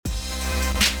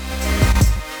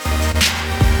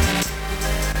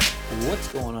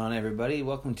going on, everybody?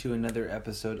 Welcome to another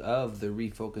episode of the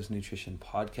Refocus Nutrition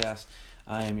Podcast.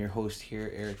 I am your host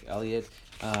here, Eric Elliott.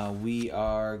 We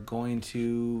are going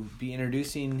to be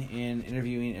introducing and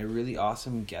interviewing a really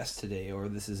awesome guest today, or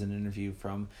this is an interview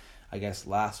from,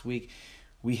 last week.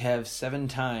 We have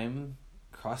 7-time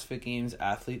CrossFit Games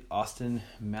athlete Austin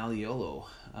Malleolo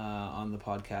on the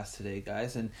podcast today,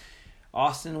 guys. And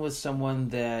Austin was someone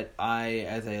that I,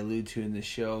 as I allude to in the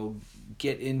show,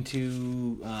 get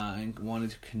into and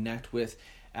wanted to connect with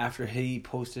after he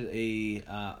posted a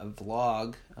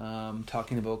vlog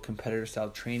talking about competitor style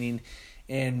training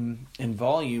and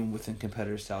volume within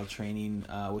competitor style training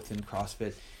within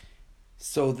CrossFit,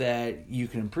 so that you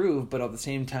can improve, but at the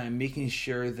same time making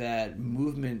sure that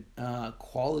movement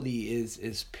quality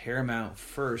is paramount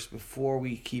first before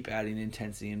we keep adding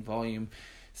intensity and volume,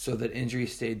 so that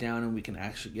injuries stay down and we can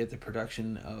actually get the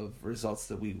production of results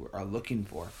that we are looking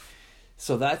for.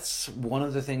 So that's one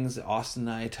of the things that Austin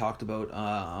and I talked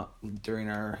about during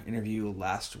our interview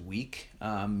last week.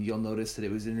 You'll notice that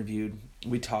it was interviewed.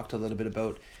 We talked a little bit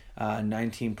about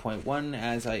 19.1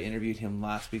 as I interviewed him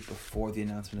last week before the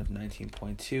announcement of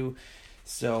 19.2.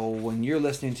 So when you're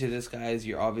listening to this, guys,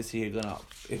 you're obviously gonna,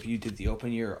 if you did the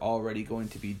open, you're already going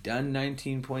to be done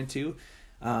 19.2.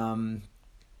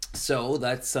 So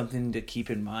that's something to keep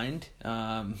in mind,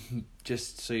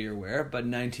 just so you're aware. But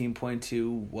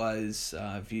 19.2 was,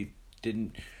 if you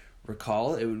didn't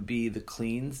recall, it would be the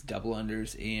cleans, double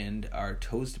unders, and our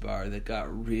toast bar that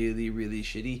got really, really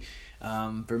shitty.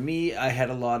 For me, I had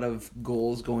a lot of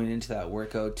goals going into that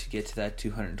workout to get to that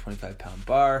 225-pound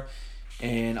bar.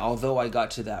 And although I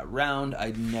got to that round,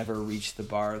 I never reached the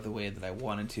bar the way that I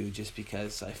wanted to, just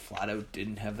because I flat out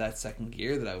didn't have that second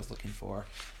gear that I was looking for.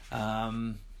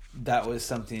 That was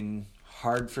something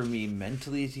hard for me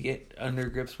mentally to get under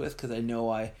grips with, because I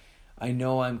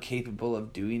know I'm capable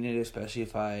of doing it, especially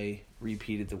if I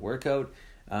repeated the workout.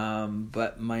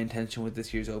 But my intention with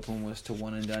this year's Open was to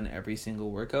one and done every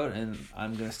single workout, and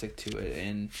I'm going to stick to it.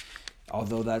 And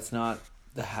although that's not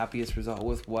the happiest result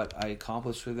with what I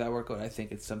accomplished with that workout, I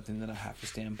think it's something that I have to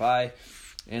stand by.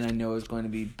 And I know it's going to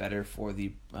be better for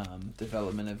the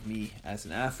development of me as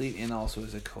an athlete and also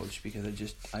as a coach, because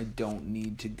I don't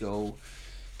need to go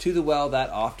to the well that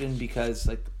often, because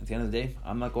at the end of the day,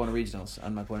 I'm not going to regionals.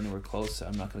 I'm not going anywhere close.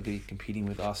 I'm not going to be competing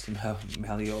with Austin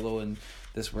Malleolo in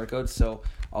this workout. So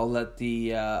I'll let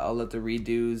the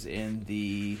redos and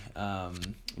the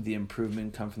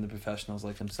improvement come from the professionals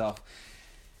like himself.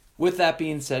 With that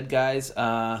being said, guys,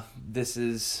 this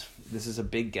is a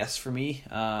big guest for me.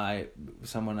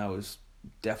 Someone I was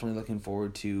definitely looking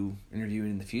forward to interviewing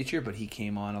in the future, but he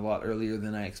came on a lot earlier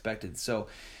than I expected. So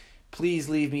please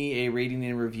leave me a rating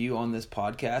and review on this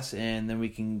podcast, and then we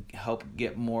can help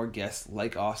get more guests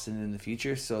like Austin in the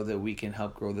future, so that we can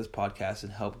help grow this podcast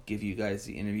and help give you guys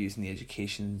the interviews and the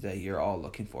education that you're all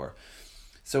looking for.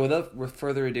 So without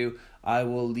further ado, I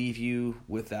will leave you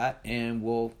with that, and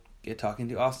we'll get talking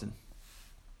to Austin.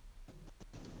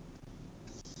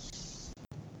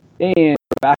 And we're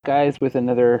back, guys, with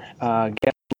another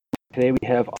guest. Today we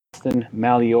have Austin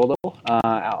Malleolo.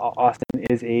 Austin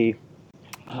is it'd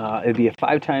be a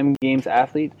 5-time games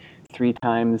athlete, 3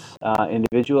 times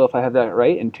individual, if I have that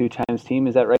right, and 2 times team.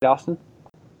 Is that right, Austin?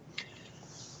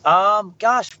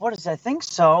 What is it? I think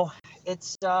so.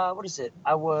 It's what is it?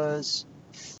 I've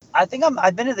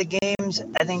been to the games,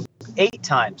 I think 8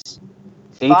 times.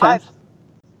 8 times?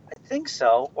 I think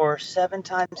so, or 7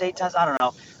 times, 8 times. I don't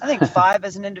know. I think 5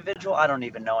 as an individual. I don't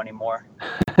even know anymore.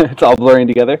 It's all blurring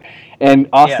together. And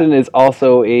Austin is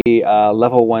also a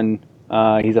level 1.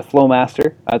 He's a flow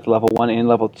master at level 1 and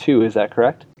level 2. Is that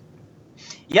correct?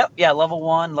 Yep. Yeah. Level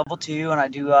 1, level 2, and I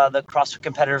do the CrossFit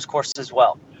Competitors course as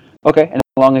well. Okay. And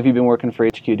how long have you been working for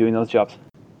HQ doing those jobs?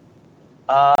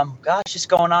 It's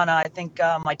going on, I think,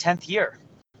 my 10th year.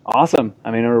 Awesome.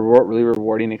 I mean, really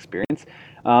rewarding experience.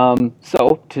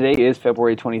 So today is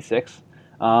February 26th,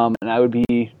 and I would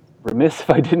be remiss if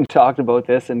I didn't talk about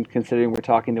this, and considering we're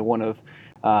talking to one of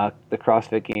the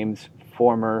CrossFit Games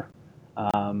former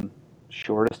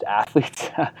shortest athletes,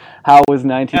 how was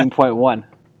 19.1?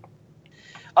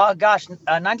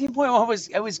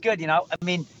 19.1 was good.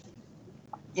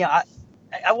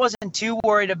 I wasn't too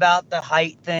worried about the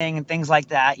height thing and things like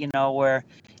that, where,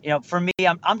 for me,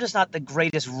 I'm just not the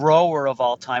greatest rower of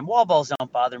all time. Wall balls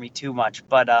don't bother me too much,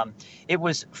 but it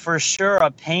was for sure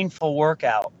a painful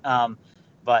workout.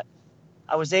 But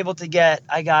I was able to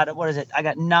I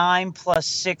got 9 plus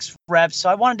 6 reps.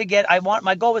 So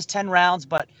my goal was 10 rounds,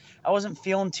 but I wasn't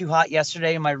feeling too hot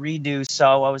yesterday in my redo.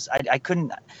 So I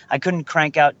couldn't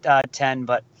crank out 10,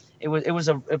 but it was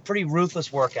a pretty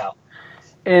ruthless workout.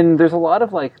 And there's a lot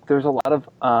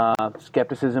of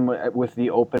skepticism with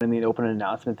the Open and the Open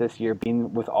announcement this year,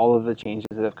 being with all of the changes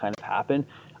that have kind of happened.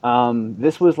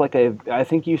 This was like I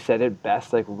think you said it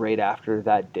best, like right after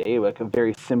that day, like a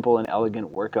very simple and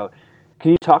elegant workout. Can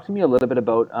you talk to me a little bit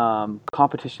about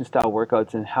competition style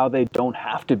workouts and how they don't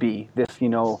have to be this,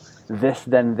 this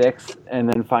then this, and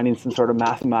then finding some sort of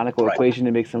mathematical Right. equation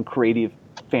to make some creative,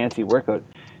 fancy workout?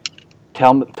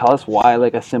 Tell us why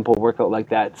like a simple workout like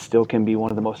that still can be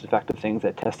one of the most effective things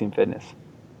at testing fitness.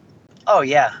 Oh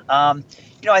yeah.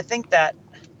 I think that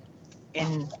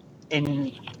in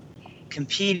in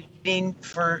competing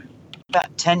for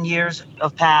about 10 years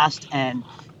of past and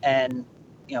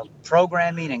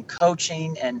programming and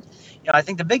coaching, and I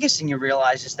think the biggest thing you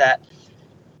realize is that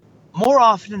more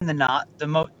often than not the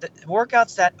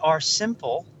workouts that are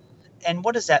simple. And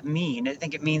what does that mean? I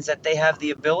think it means that they have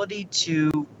the ability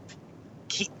to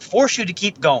force you to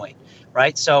keep going,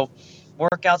 right? So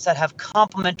workouts that have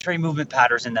complementary movement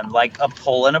patterns in them, like a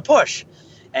pull and a push,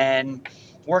 and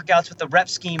workouts with a rep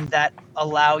scheme that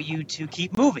allow you to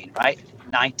keep moving, right?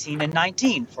 19 and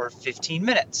 19 for 15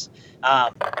 minutes.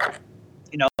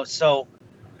 So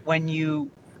when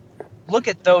you look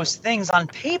at those things on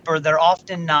paper, they're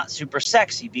often not super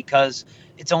sexy because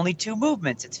it's only two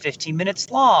movements. It's 15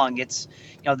 minutes long. It's,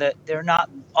 they're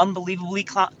not unbelievably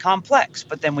complex.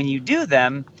 But then when you do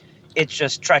them, it's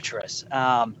just treacherous.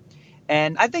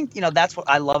 And I think, that's what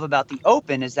I love about the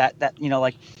Open is that,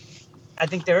 like, I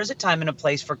think there is a time and a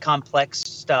place for complex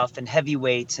stuff and heavy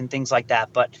weights and things like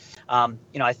that. But,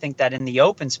 I think that in the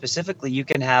Open specifically, you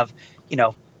can have,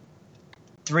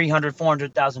 300,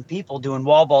 400,000 people doing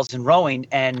wall balls and rowing,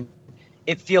 and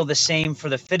it feel the same for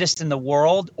the fittest in the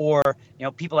world or,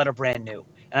 people that are brand new.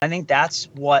 And I think that's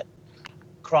what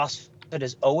CrossFit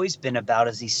has always been about,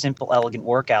 is these simple, elegant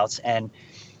workouts. And,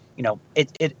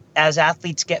 it as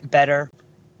athletes get better,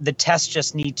 the tests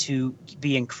just need to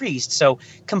be increased. So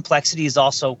complexity is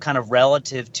also kind of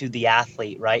relative to the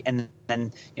athlete, right? And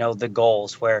then, the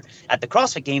goals, where at the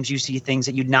CrossFit Games, you see things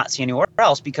that you'd not see anywhere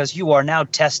else because you are now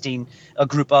testing a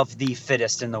group of the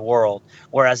fittest in the world.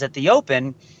 Whereas at the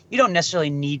Open, you don't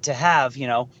necessarily need to have,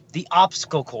 the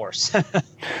obstacle course. But,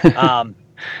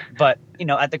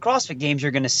 at the CrossFit Games,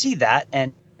 you're going to see that.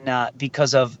 And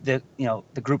because of the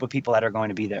group of people that are going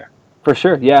to be there. For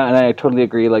sure, yeah, and I totally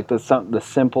agree. Like the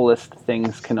simplest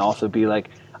things can also be like,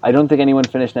 I don't think anyone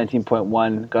finished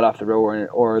 19.1, got off the rower,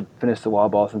 or finished the wall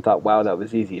balls and thought, "Wow, that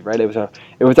was easy." Right? It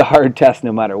was a hard test,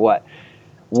 no matter what.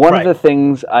 One of the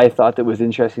things I thought that was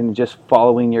interesting, just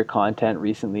following your content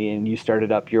recently, and you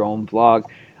started up your own blog,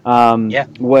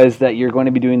 was that you're going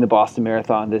to be doing the Boston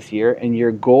Marathon this year, and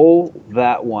your goal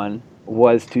that one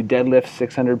was to deadlift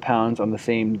 600 pounds on the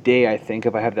same day, I think,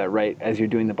 if I have that right, as you're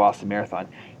doing the Boston Marathon.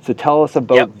 So tell us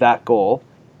about that goal,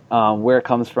 where it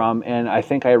comes from, and I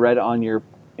think I read on your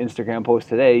Instagram post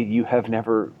today, you have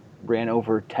never ran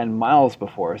over 10 miles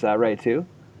before. Is that right too?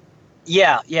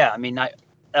 Yeah. I mean, that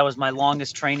was my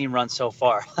longest training run so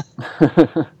far.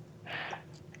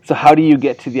 So how do you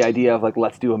get to the idea of like,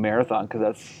 let's do a marathon?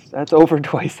 Because that's over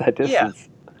twice that distance.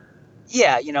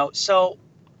 Yeah. So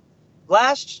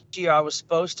last year I was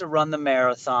supposed to run the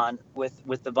marathon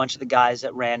with a bunch of the guys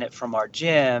that ran it from our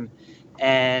gym,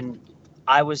 and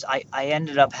I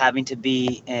ended up having to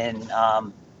be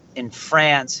in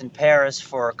France, in Paris,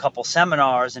 for a couple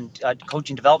seminars and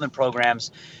coaching development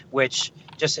programs, which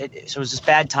so it was just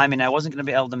bad timing. I wasn't going to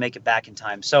be able to make it back in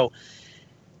time. So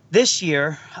this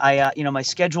year, my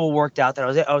schedule worked out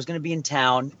that I was going to be in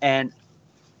town, and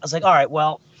I was like, all right,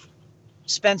 well,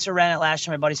 Spencer ran it last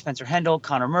year. My buddy Spencer Hendel,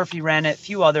 Connor Murphy ran it, a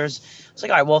few others. I was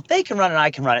like, all right, well, if they can run it,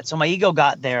 I can run it. So my ego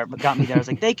got me there. I was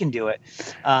like, they can do it.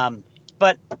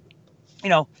 But,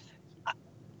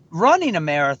 running a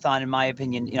marathon, in my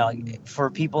opinion, for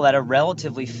people that are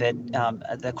relatively fit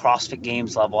at the CrossFit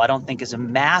Games level, I don't think is a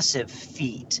massive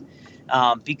feat,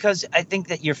 because I think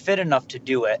that you're fit enough to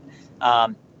do it.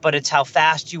 But it's how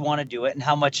fast you want to do it and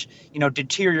how much,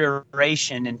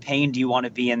 deterioration and pain do you want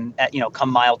to be in at, come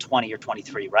mile 20 or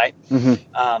 23, right?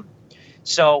 Mm-hmm.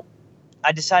 So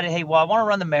I decided, hey, well, I want to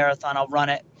run the marathon. I'll run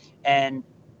it. And,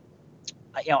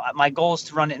 my goal is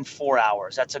to run it in 4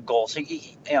 hours. That's a goal. So,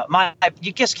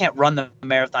 you just can't run the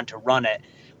marathon to run it,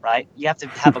 right? You have to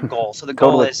have a goal. So the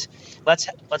goal Totally. is let's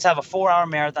have a 4-hour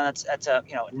marathon. That's a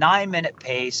 9-minute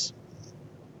pace.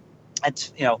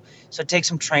 It's so take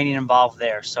some training involved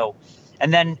there. So,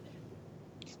 and then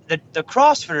the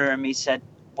CrossFitter in me said,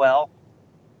 well,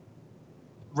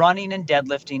 running and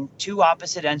deadlifting, two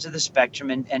opposite ends of the spectrum,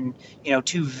 and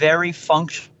two very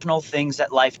functional things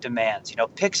that life demands.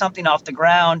 Pick something off the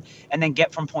ground and then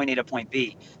get from point A to point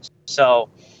B. So,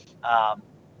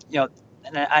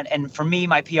 and for me,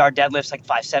 my PR deadlift's like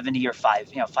 570 or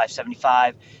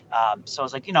 575. So I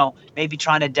was like, maybe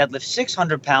trying to deadlift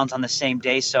 600 pounds on the same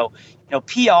day. So,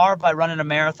 PR by running a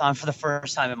marathon for the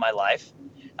first time in my life.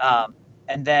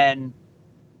 And then,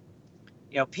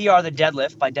 PR the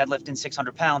deadlift by deadlifting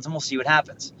 600 pounds, and we'll see what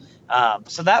happens.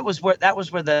 So that was where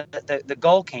the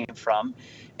goal came from.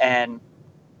 And,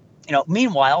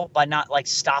 meanwhile, by not like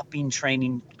stopping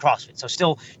training CrossFit. So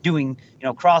still doing,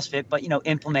 CrossFit, but,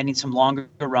 implementing some longer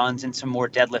runs and some more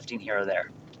deadlifting here or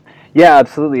there. Yeah,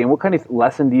 absolutely. And what kind of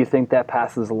lesson do you think that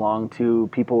passes along to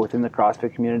people within the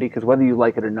CrossFit community? Because whether you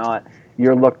like it or not,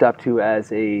 you're looked up to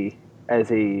as a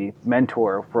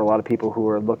mentor for a lot of people who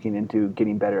are looking into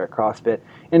getting better at CrossFit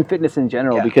and fitness in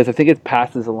general. Yeah. Because I think it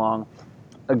passes along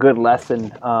a good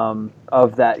lesson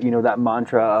of that, that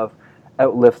mantra of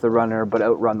outlift the runner but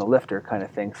outrun the lifter kind of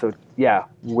thing. So yeah,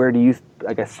 where do you,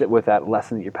 I guess, sit with that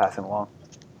lesson that you're passing along?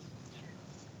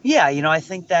 Yeah, I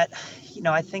think that,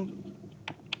 I think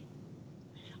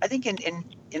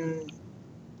in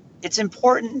it's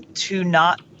important to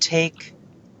not take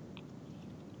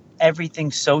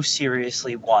everything so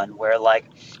seriously. One where like,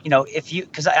 if you,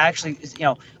 because I actually,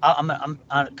 I'm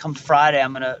come Friday,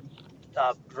 I'm gonna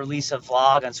release a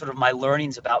vlog on sort of my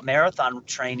learnings about marathon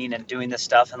training and doing this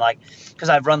stuff, and like, because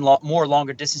I've run more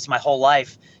longer distance my whole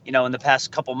life, in the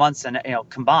past couple months, and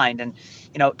combined, and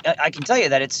I can tell you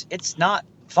that it's not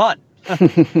fun.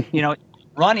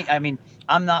 Running, I mean,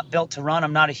 I'm not built to run.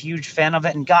 I'm not a huge fan of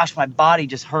it, and gosh, my body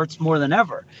just hurts more than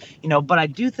ever. But I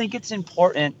do think it's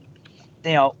important,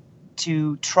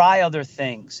 to try other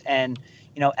things, and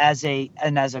as a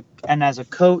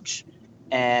coach,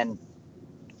 and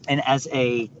as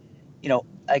a,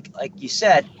 like you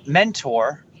said,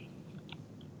 mentor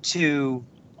to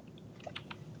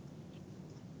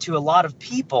a lot of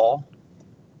people.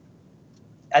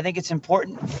 I think it's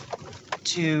important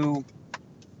to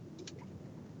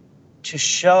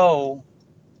show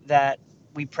that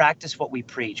we practice what we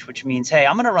preach, which means, hey,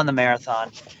 I'm going to run the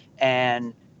marathon,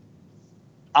 and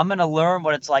I'm going to learn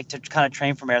what it's like to kind of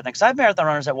train for marathon. Because I have marathon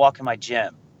runners that walk in my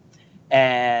gym,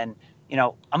 and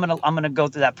I'm gonna go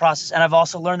through that process. And I've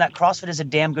also learned that CrossFit is a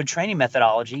damn good training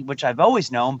methodology, which I've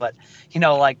always known, but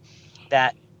like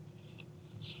that.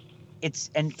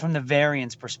 And from the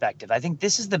variance perspective, I think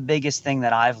this is the biggest thing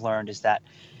that I've learned, is that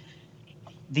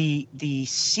the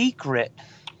secret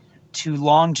to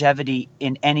longevity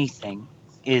in anything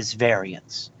is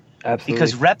variance. Absolutely.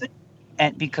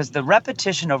 Because the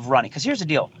repetition of running. Because here's the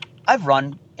deal: I've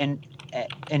run in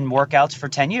workouts for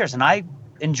 10 years, and I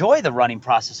enjoy the running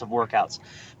process of workouts.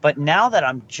 But now that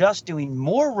I'm just doing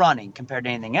more running compared to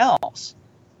anything else,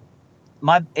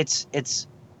 it's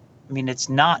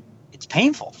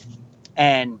painful.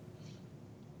 And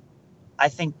I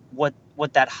think what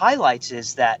that highlights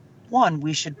is that, one,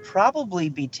 we should probably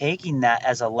be taking that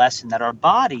as a lesson that our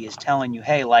body is telling you,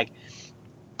 hey, like,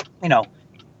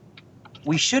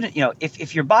 we shouldn't,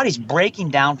 if your body's breaking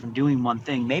down from doing one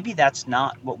thing, maybe that's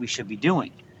not what we should be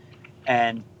doing.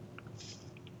 And,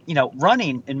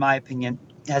 running, in my opinion,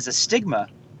 has a stigma,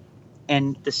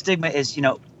 and the stigma is,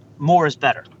 more is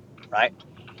better, right?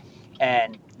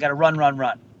 And you got to run.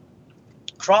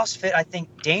 CrossFit, I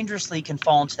think, dangerously can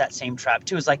fall into that same trap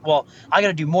too. It's like, well, I got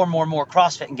to do more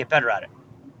CrossFit and get better at it.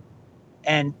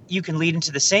 And you can lead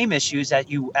into the same issues as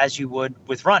you would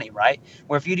with running, right?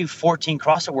 Where if you do 14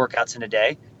 CrossFit workouts in a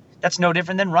day, that's no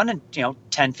different than running,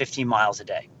 10, 15 miles a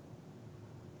day.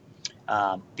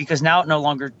 Because now it no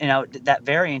longer, that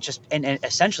variance just and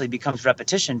essentially becomes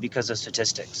repetition because of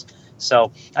statistics.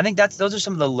 So I think those are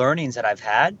some of the learnings that I've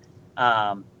had,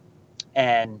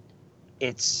 and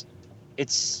it's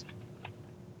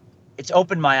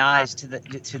opened my eyes to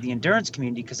the endurance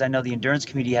community, because I know the endurance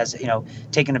community has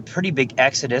taken a pretty big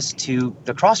exodus to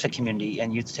the CrossFit community,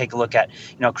 and you take a look at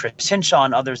Chris Hinshaw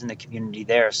and others in the community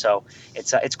there. So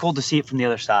it's cool to see it from the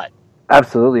other side.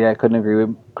 Absolutely, I couldn't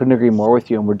agree more with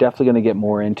you, and we're definitely going to get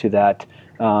more into that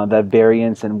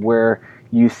variance and where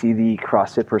you see the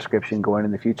CrossFit prescription going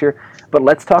in the future. But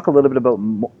let's talk a little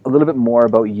bit more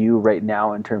about you right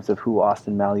now in terms of who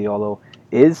Austin Malleolo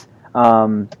is.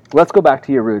 Let's go back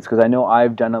to your roots, because I know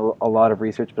I've done a lot of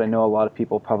research, but I know a lot of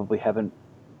people probably haven't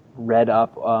read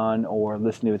up on or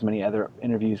listened to as many other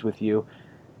interviews with you.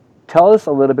 Tell us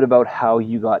a little bit about how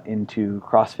you got into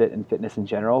CrossFit and fitness in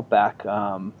general back,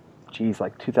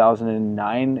 like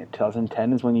 2009,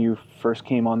 2010 is when you first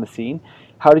came on the scene.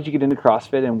 How did you get into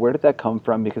CrossFit, and where did that come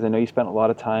from? Because I know you spent a lot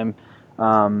of time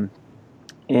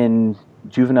in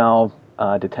juvenile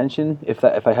detention, if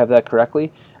I have that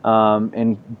correctly,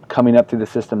 and coming up through the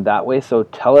system that way. So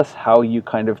tell us how you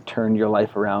kind of turned your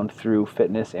life around through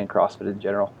fitness and CrossFit in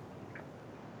general.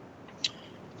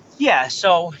 Yeah.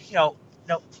 So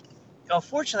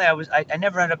fortunately, I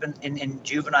never ended up in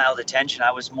juvenile detention.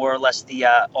 I was more or less the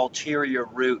ulterior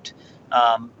route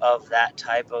of that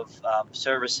type of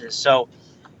services. So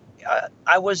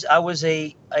I was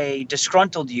a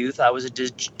disgruntled youth. I was a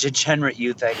degenerate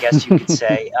youth, I guess you could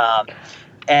say.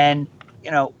 And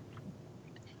you know,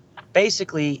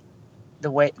 basically, the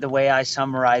way I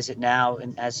summarize it now,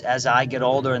 and as I get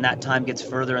older and that time gets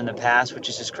further in the past, which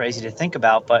is just crazy to think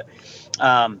about, but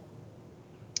um,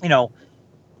 you know,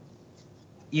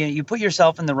 you put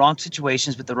yourself in the wrong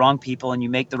situations with the wrong people, and you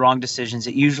make the wrong decisions.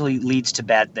 It usually leads to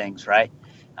bad things, right?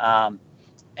 Um,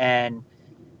 and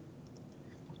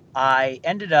I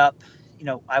ended up,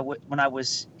 when I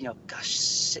was, gosh,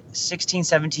 16,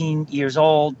 17 years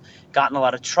old, got in a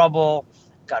lot of trouble,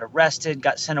 got arrested,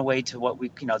 got sent away to what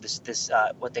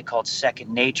they called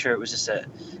second nature. It was just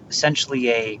essentially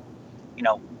a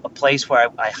place where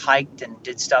I hiked and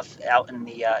did stuff out in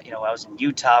I was in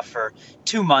Utah for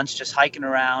 2 months, just hiking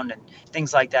around and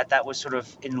things like that. That was sort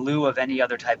of in lieu of any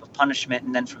other type of punishment.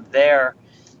 And then from there,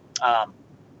 um,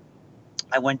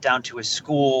 I went down to a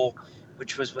school,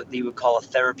 which was what you would call a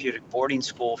therapeutic boarding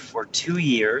school, for 2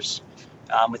 years,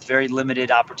 with very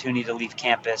limited opportunity to leave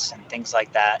campus and things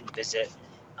like that, and visit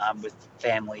with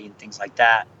family and things like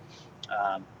that.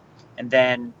 Um, and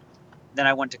then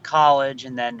I went to college,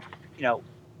 and then you know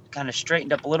kind of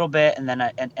straightened up a little bit, and then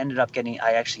ended up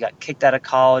I actually got kicked out of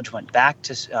college, went back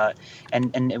to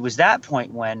and it was that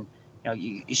point when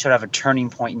you should have a turning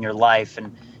point in your life.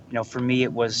 And for me,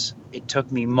 it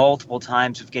took me multiple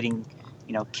times of getting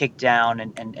kicked down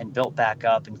and built back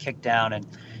up and kicked down. And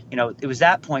it was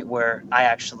that point where I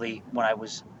actually, when I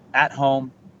was at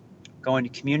home going to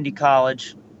community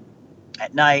college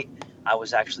at night, I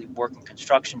was actually working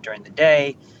construction during the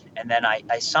day. And then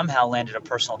I somehow landed a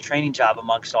personal training job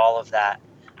amongst all of that.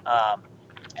 Um,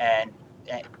 and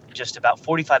just about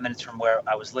 45 minutes from where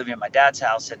I was living at my dad's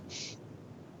house. And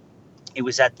it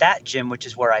was at that gym, which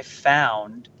is where I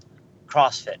found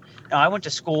CrossFit. Now, I went to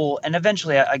school, and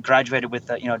eventually I graduated with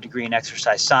a degree in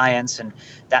exercise science and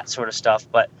that sort of stuff.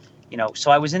 But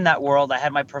so I was in that world. I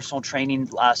had my personal training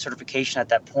certification at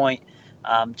that point,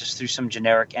 just through some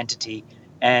generic entity.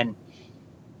 And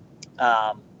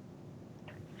um,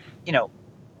 you know,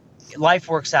 life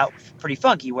works out pretty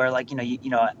funky where, like,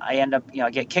 I end up, I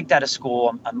get kicked out of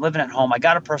school. I'm living at home. I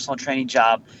got a personal training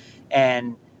job,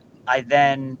 and I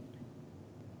then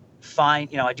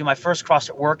I do my first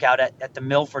CrossFit workout at the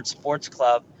Milford Sports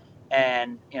Club,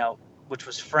 and which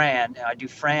was Fran. And I do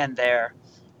Fran there,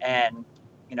 and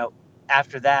you know,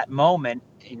 after that moment,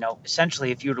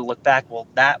 essentially, if you were to look back, well,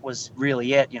 that was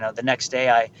really it. The next day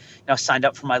I, signed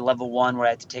up for my level one, where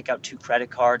I had to take out 2 credit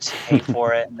cards to pay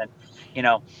for it, and then,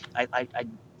 I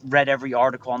read every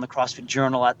article on the CrossFit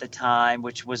Journal at the time,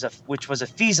 which was a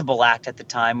feasible act at the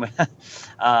time,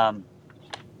 um,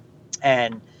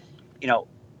 and you know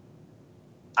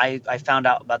I found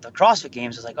out about the CrossFit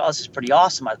Games. I was like, oh, this is pretty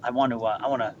awesome. I want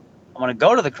to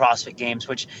go to the CrossFit Games,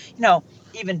 which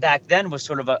even back then was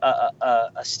sort of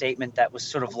a statement that was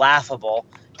sort of laughable,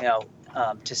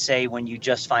 to say when you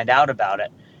just find out about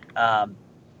it, um,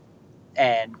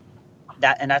 and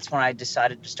that's when I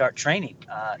decided to start training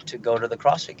to go to the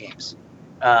CrossFit Games,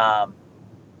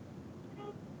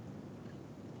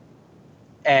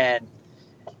 and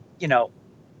you know,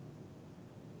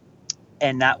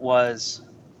 and that was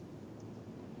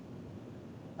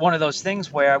one of those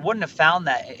things where I wouldn't have found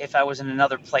that if I was in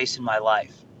another place in my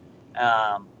life.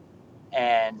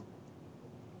 And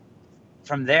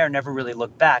from there, never really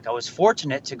looked back. I was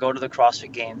fortunate to go to the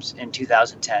CrossFit Games in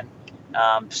 2010.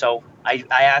 So I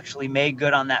actually made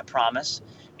good on that promise.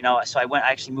 So I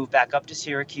actually moved back up to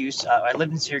Syracuse. I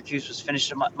lived in Syracuse, was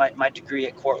finishing my degree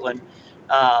at Cortland,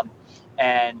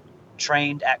 and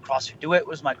trained at CrossFit Do It.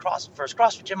 Was my first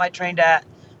CrossFit gym I trained at.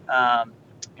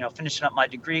 Finishing up my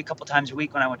degree a couple times a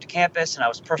week when I went to campus, and I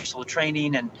was personal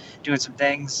training and doing some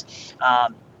things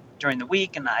during the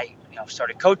week, and I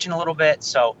started coaching a little bit.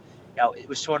 So it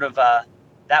was sort of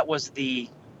that was the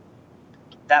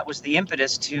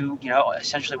impetus to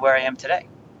essentially where I am today.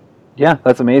 Yeah,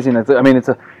 that's amazing. It's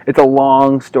a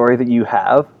long story that you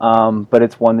have, but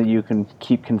it's one that you can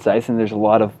keep concise, and there's a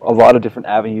lot of different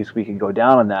avenues we can go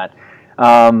down on that.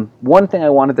 One thing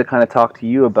I wanted to kind of talk to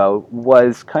you about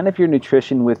was kind of your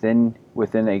nutrition within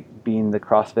being the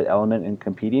CrossFit element and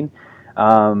competing. We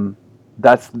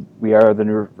are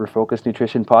the Refocus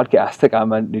Nutrition Podcast. Like,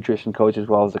 I'm a nutrition coach as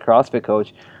well as a CrossFit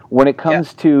coach. When it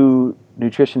comes to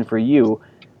nutrition for you,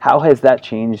 how has that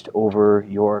changed over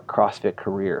your CrossFit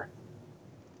career?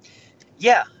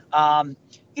 Yeah. I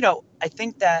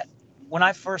think that when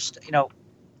I first,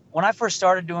 when I first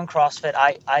started doing CrossFit,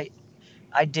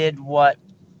 I did what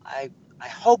I I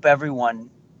hope everyone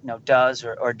does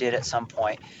or did at some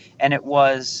point, and it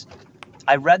was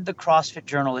I read the CrossFit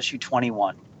Journal issue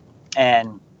 21,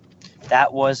 and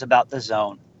that was about the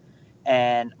zone.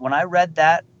 And when I read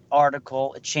that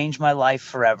article, it changed my life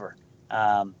forever.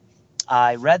 Um,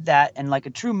 I read that, and like a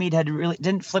true meathead, really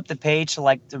didn't flip the page to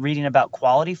like the reading about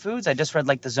quality foods. I just read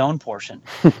like the zone portion,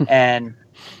 and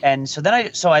so then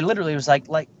I literally was like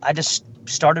I just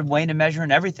started weighing and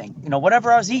measuring everything,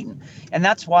 whatever I was eating, and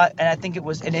that's why. And I think it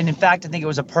was, and in fact, I think it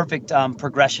was a perfect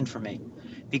progression for me,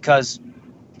 because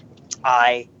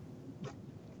I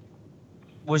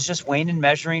was just weighing and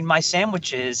measuring my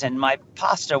sandwiches and my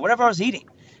pasta, whatever I was eating.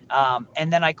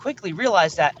 And then I quickly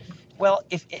realized that, well,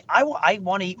 if I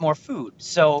want to eat more food,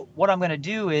 so what I'm going to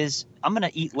do is I'm going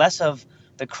to eat less of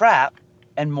the crap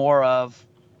and more of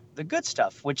the good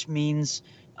stuff, which means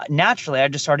naturally I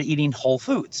just started eating whole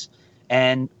foods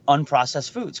and unprocessed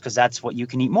foods, because that's what you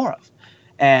can eat more of.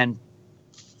 And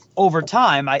over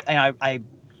time, I kind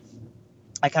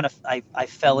of I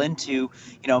fell into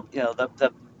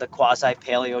the quasi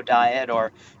paleo diet,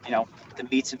 or the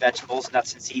meats and vegetables,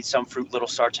 nuts and seeds, some fruit, little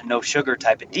starch, and no sugar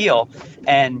type of deal.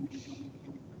 And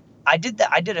I did that.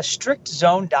 I did a strict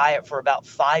zone diet for about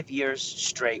 5 years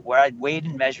straight, where I weighed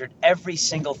and measured every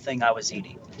single thing I was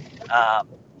eating, um,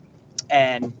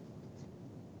 and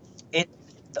it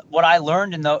what I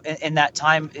learned in that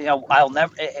time, I'll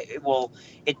never.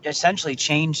 It essentially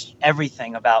changed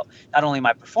everything about not only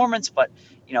my performance, but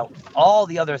all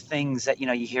the other things that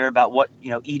you hear about what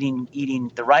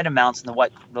eating the right amounts and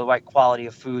the right quality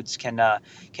of foods can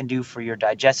do for your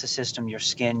digestive system, your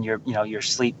skin, your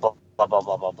sleep, blah blah blah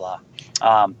blah blah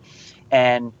blah.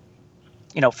 And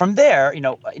from there,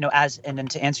 as and then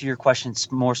to answer your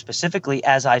questions more specifically,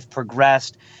 as I've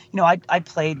progressed, I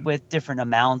played with different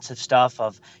amounts of stuff,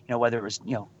 of whether it was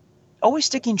always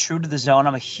sticking true to the zone.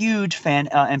 I'm a huge fan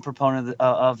and proponent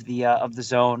of the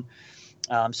zone.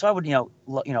 So I would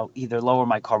either lower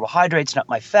my carbohydrates and up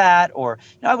my fat, or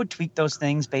I would tweak those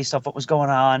things based off what was going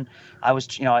on. I was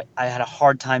I had a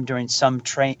hard time during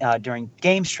during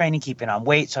games training keeping on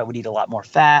weight, so I would eat a lot more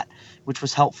fat, which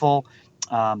was helpful.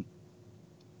 Um,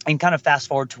 and kind of fast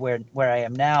forward to where I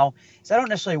am now, is I don't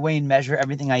necessarily weigh and measure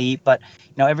everything I eat, but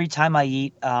every time I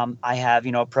eat, I have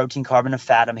a protein, carb, and a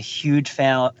fat. I'm a huge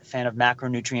fan of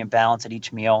macronutrient balance at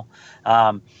each meal.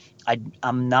 I'm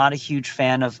not a huge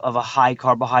fan of a high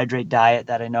carbohydrate diet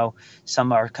that I know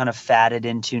some are kind of fatted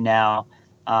into now.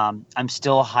 I'm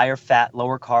still a higher fat,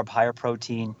 lower carb, higher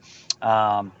protein,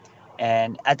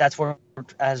 and that's what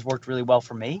has worked really well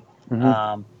for me.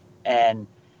 Mm-hmm. And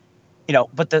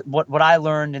but what I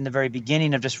learned in the very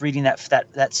beginning of just reading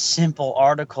that simple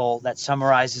article that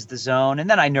summarizes the zone, and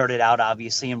then I nerded out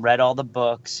obviously and read all the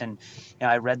books, and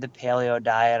I read the paleo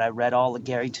diet, I read all of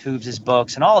Gary Tubes'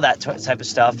 books and all that type of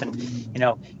stuff, and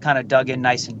kind of dug in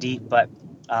nice and deep. But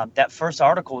that first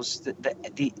article was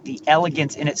the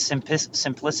elegance in its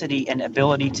simplicity and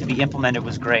ability to be implemented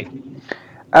was great.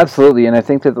 Absolutely, and I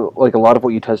think that like a lot of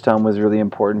what you touched on was really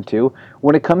important too.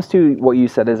 When it comes to what you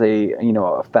said as a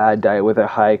fad diet with a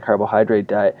high carbohydrate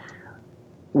diet,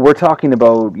 we're talking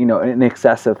about in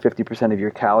excess of 50% of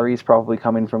your calories probably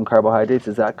coming from carbohydrates.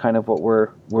 Is that kind of what we're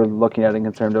looking at in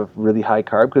terms of really high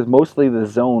carb? Because mostly the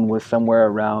zone was somewhere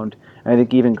around, and I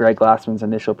think even Greg Glassman's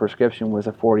initial prescription was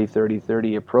a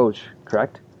 40-30-30 approach,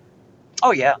 correct?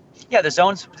 Oh yeah. The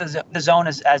zone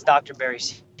is, as Dr. Barry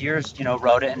Sears,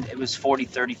 wrote it, and it was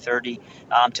 40-30-30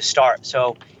 to start.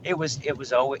 So it was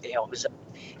always,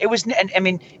 and I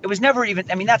mean, it was never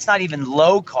even, I mean, that's not even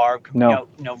low carb, No.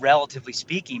 relatively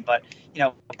speaking, but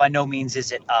by no means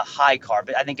is it a high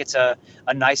carb. I think it's a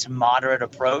nice moderate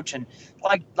approach. And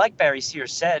like Barry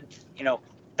Sears said,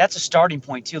 that's a starting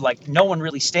point too. Like, no one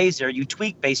really stays there. You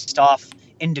tweak based off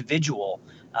individual.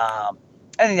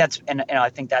 I think I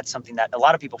think that's something that a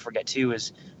lot of people forget too,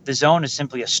 is the zone is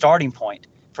simply a starting point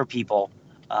for people.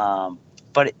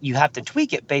 But you have to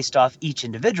tweak it based off each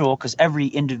individual, because every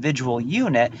individual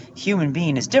human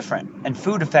being is different, and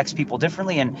food affects people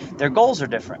differently, and their goals are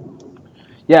different.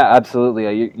 Yeah,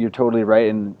 absolutely. You're totally right,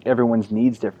 and everyone's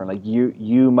needs different. Like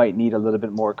you might need a little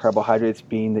bit more carbohydrates,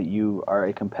 being that you are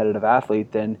a competitive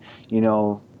athlete, than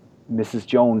Mrs.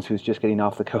 Jones, who's just getting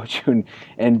off the couch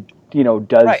and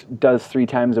does Right. does 3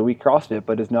 times a week CrossFit,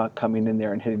 but is not coming in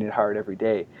there and hitting it hard every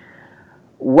day.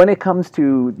 When it comes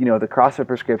to the CrossFit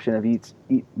prescription of eat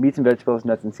meats and vegetables,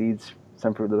 nuts and seeds,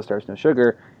 some fruit, little starch, no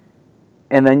sugar,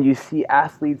 and then you see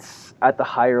athletes at the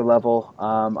higher level.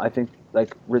 I think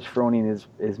like Rich Froning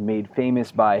is made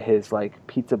famous by his like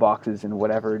pizza boxes and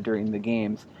whatever during the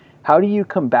games. How do you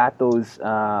combat those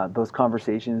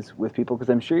conversations with people? Because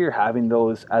I'm sure you're having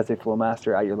those as a flow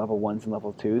master at your level 1s and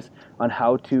level 2s on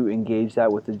how to engage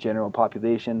that with the general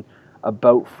population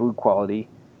about food quality,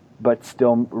 but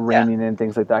still reining in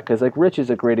things like that. Because like Rich is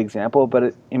a great example,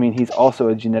 but he's also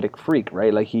a genetic freak,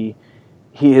 right? Like he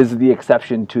is the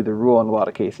exception to the rule in a lot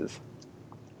of cases.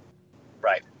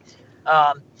 Right.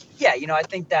 Yeah. I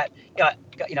think that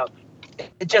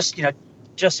it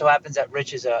just so happens that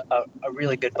Rich is a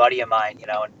really good buddy of mine.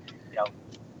 And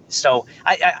so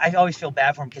I always feel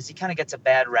bad for him because he kind of gets a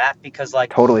bad rap because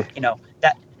like totally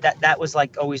that was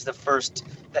like always the first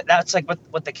that's like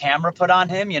what the camera put on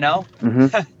him.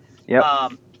 Mm-hmm. Yep.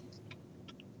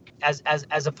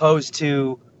 As opposed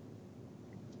to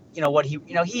what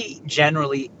he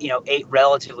generally ate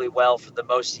relatively well for the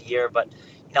most of the year, but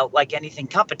like anything,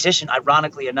 competition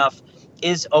ironically enough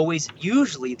is always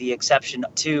usually the exception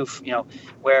to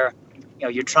where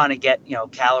you're trying to get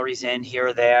calories in here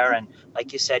or there, and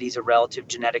like you said, he's a relative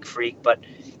genetic freak. But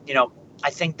I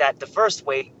think that the first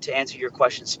way to answer your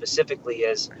question specifically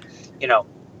is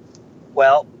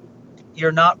well,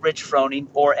 you're not Rich Froning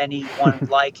or anyone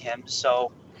like him,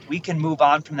 so we can move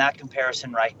on from that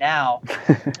comparison right now.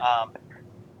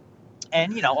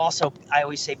 And also I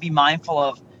always say be mindful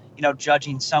of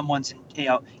judging someone's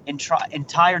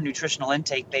entire nutritional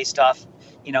intake based off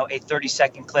a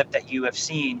 30-second clip that you have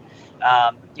seen.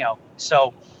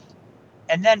 So,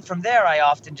 and then from there I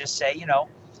often just say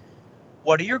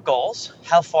what are your goals,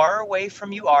 how far away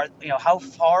from you are, how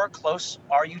far close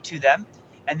are you to them,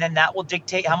 and then that will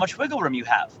dictate how much wiggle room you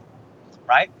have,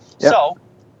 right? Yep. So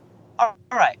all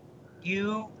right,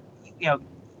 you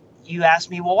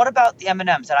asked me, well, what about the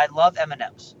M&Ms? That I love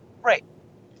M&Ms. Great.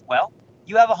 Well,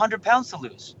 you have 100 pounds to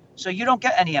lose, so you don't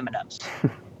get any M&Ms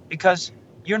because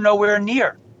you're nowhere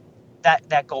near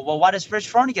that goal. Well, why does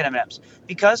Rich Froning get M&Ms?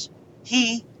 Because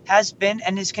he has been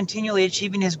and is continually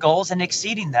achieving his goals and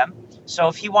exceeding them. So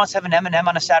if he wants to have an M&M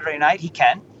on a Saturday night, he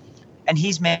can, and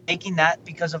he's making that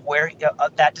because of where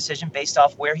that decision based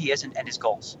off where he is and his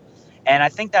goals. And I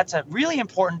think that's a really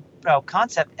important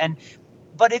concept.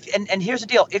 But and here's the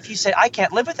deal: if you say I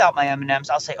can't live without my M&Ms,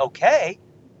 I'll say okay,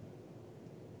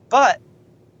 but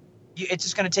it's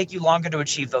just going to take you longer to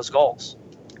achieve those goals.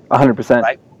 100%.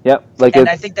 Right. Yep.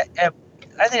 I think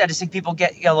I just think people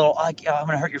get a little like, I'm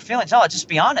going to hurt your feelings. No, just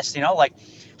be honest. Like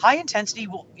high intensity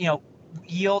will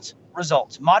yields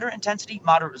results. Moderate intensity,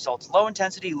 moderate results. Low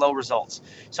intensity, low results.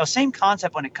 So same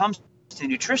concept when it comes to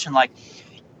nutrition. Like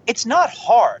it's not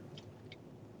hard.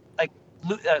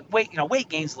 Weight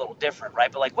gain's a little different,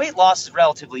 right? But like weight loss is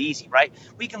relatively easy, right?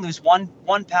 We can lose one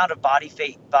pound of body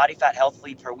fat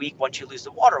healthily per week once you lose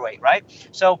the water weight, right?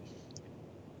 So,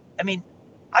 I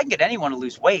can get anyone to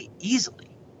lose weight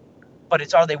easily, but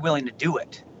it's, are they willing to do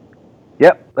it?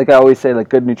 Yep. Like I always say, like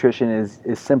good nutrition is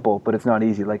simple, but it's not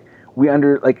easy. Like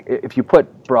if you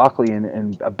put broccoli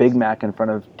and a Big Mac in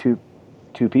front of two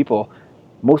people,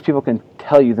 most people can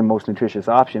tell you the most nutritious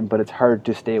option, but it's hard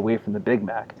to stay away from the Big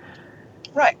Mac.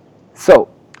 Right. So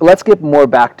let's get more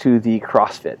back to the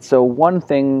CrossFit. So one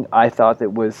thing I thought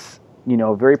that was,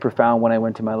 very profound when I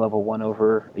went to my level 1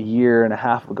 over a year and a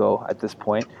half ago at this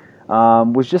point,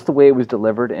 was just the way it was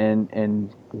delivered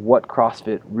and what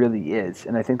CrossFit really is.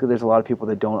 And I think that there's a lot of people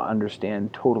that don't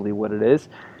understand totally what it is.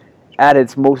 At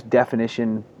its most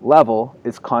definition level,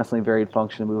 it's constantly varied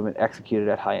functional movement executed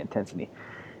at high intensity.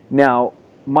 Now,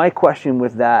 my question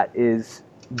with that is,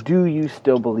 do you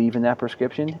still believe in that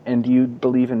prescription, and do you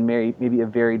believe in maybe a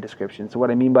varied description? So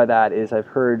what I mean by that is I've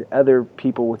heard other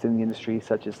people within the industry,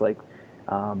 such as like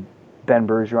Ben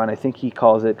Bergeron, I think he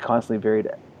calls it constantly varied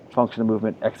functional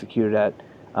movement executed at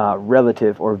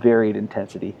relative or varied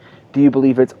intensity. Do you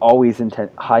believe it's always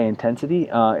high intensity?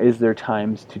 Is there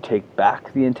times to take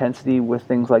back the intensity with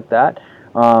things like that?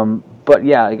 But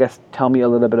yeah, I guess tell me a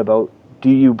little bit about, do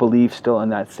you believe still in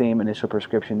that same initial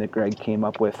prescription that Greg came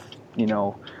up with,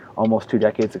 almost 2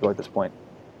 decades ago at this point?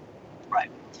 Right.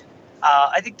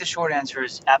 I think the short answer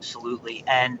is absolutely.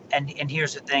 And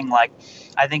here's the thing, like,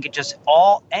 I think it just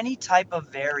any type of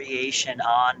variation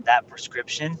on that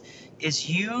prescription is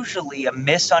usually a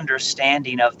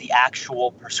misunderstanding of the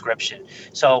actual prescription.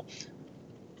 So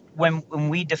when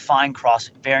we define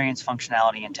variance,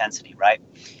 functionality, intensity, right?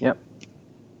 Yep.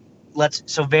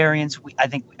 So variance, I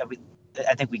think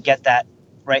we get that,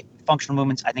 right? Functional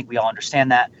movements, I think we all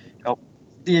understand that.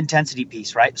 The intensity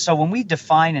piece, right? So when we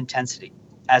define intensity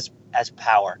as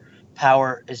power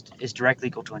is directly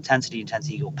equal to intensity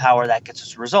equal power, that gets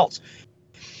us results.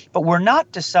 But we're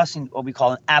not discussing what we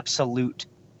call an absolute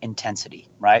intensity,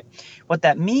 right? What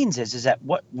that means is that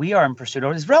what we are in pursuit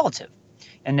of is relative.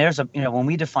 And there's when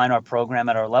we define our program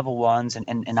at our level ones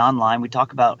and online, we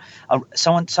talk about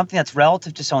something that's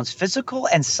relative to someone's physical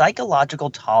and psychological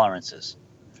tolerances.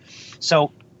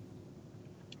 So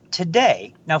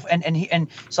today, now, and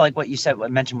so like what you said, what I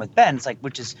mentioned with Ben, it's like,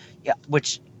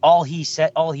 which all he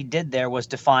did there was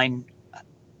define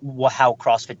how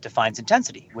CrossFit defines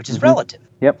intensity, which is relative.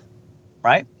 Yep.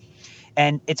 Right.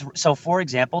 And so, for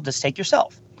example, just take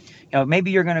yourself. Maybe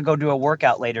you're going to go do a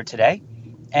workout later today,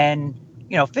 and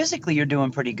physically you're doing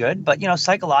pretty good, but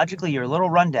psychologically you're a little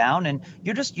run down, and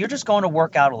you're just going to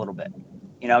work out a little bit.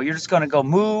 You're just going to go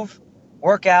move,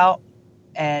 work out,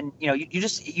 and you're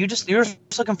just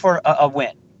looking for a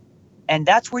win. And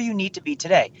that's where you need to be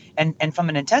today. And from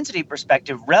an intensity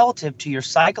perspective, relative to your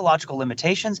psychological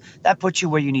limitations, that puts you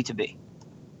where you need to be.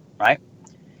 Right?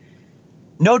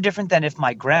 No different than if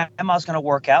my grandma's going to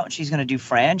work out and she's going to do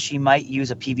Fran, she might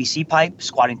use a PVC pipe,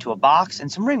 squatting to a box,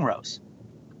 and some ring rows.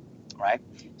 Right?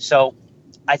 So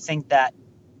I think that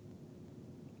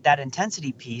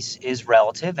intensity piece is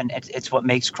relative, and it's what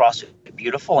makes CrossFit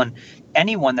beautiful. And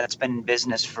anyone that's been in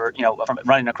business for, from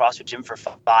running a CrossFit gym for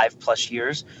 5+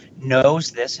 years knows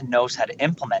this and knows how to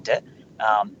implement it.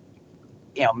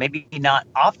 Maybe not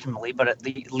optimally, but at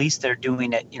least they're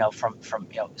doing it, from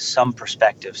some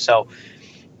perspective. So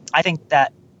I think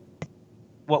that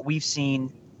what we've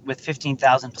seen with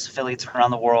 15,000 plus affiliates around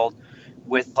the world,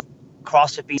 with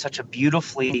CrossFit being such a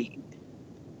beautifully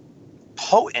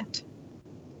potent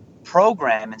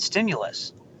program and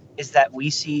stimulus, is that we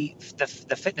see the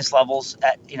fitness levels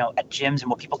at gyms and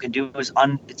what people can do is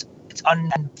it's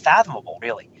unfathomable,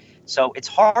 really. So it's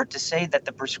hard to say that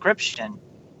the prescription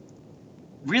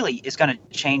really is going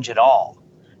to change at all,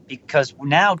 because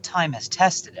now time has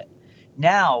tested it.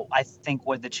 Now, I think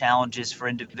what the challenge is for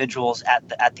individuals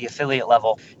at the affiliate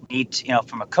level need to,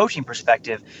 from a coaching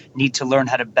perspective, need to learn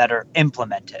how to better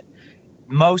implement it.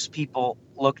 Most people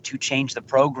look to change the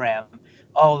program.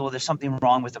 Oh, well, there's something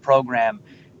wrong with the program.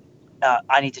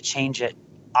 I need to change it.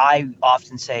 I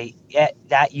often say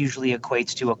that usually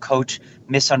equates to a coach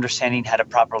misunderstanding how to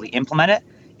properly implement it.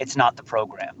 It's not the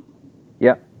program.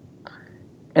 Yeah.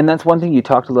 And that's one thing you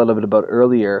talked a little bit about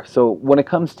earlier. So when it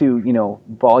comes to,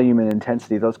 volume and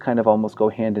intensity, those kind of almost go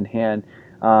hand in hand,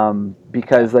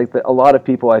 because a lot of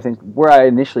people, I think, where I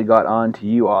initially got on to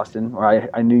you, Austin, or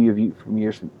I knew you from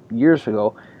years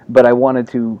ago, but I wanted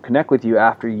to connect with you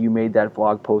after you made that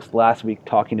vlog post last week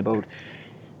talking about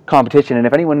competition. And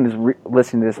if anyone is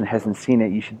listening to this and hasn't seen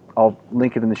it, I'll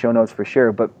link it in the show notes for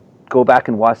sure, but go back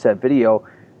and watch that video.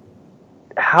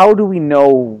 How do we know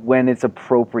when it's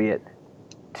appropriate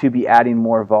to be adding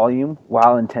more volume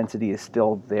while intensity is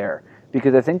still there?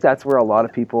 Because I think that's where a lot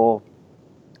of people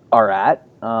are at,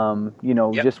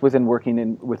 Yep. Just within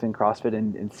working within CrossFit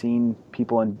and seeing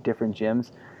people in different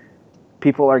gyms.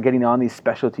 People are getting on these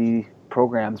specialty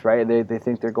programs, right? They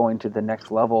think they're going to the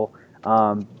next level,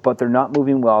 but they're not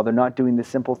moving well. They're not doing the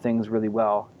simple things really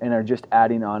well, and are just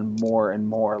adding on more and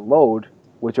more load,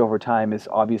 which over time is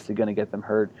obviously going to get them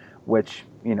hurt, which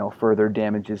further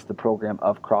damages the program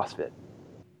of CrossFit.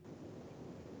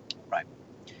 Right.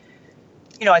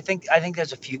 I think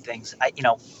there's a few things.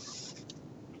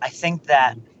 I think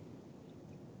that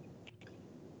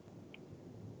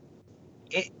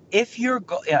if you're,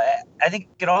 I think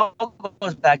it all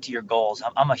goes back to your goals.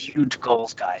 I'm a huge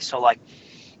goals guy. So I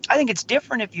think it's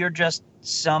different if you're just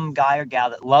some guy or gal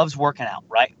that loves working out,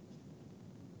 right?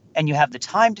 And you have the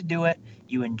time to do it,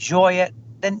 you enjoy it,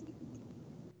 then,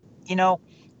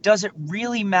 does it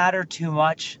really matter too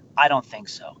much? I don't think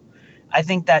so. I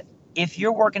think that if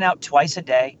you're working out twice a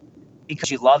day because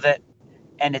you love it,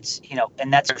 and it's,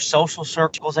 and that's your social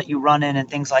circles that you run in and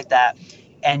things like that,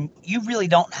 and you really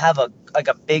don't have a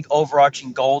big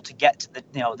overarching goal to get to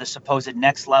the supposed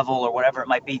next level or whatever it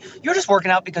might be, you're just working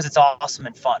out because it's awesome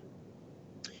and fun.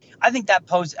 I think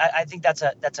that's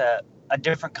a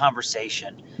different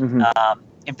conversation. Mm-hmm.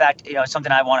 In fact,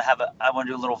 something I want to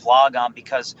do a little vlog on,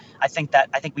 because I think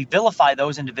we vilify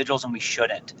those individuals, and we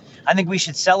shouldn't. I think we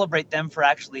should celebrate them for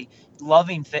actually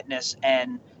loving fitness,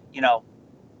 and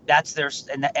that's theirs,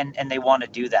 and they want to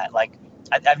do that. I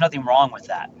have nothing wrong with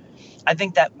that. I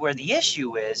think that where the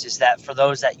issue is that for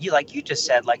those that you just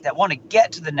said, that want to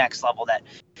get to the next level, that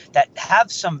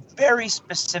have some very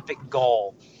specific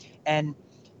goal, and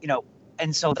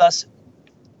so thus,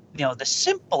 the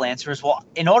simple answer is, well,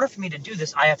 in order for me to do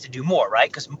this, I have to do more, right?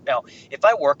 Because if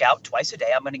I work out twice a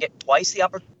day, I'm going to get twice the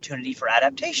opportunity for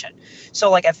adaptation.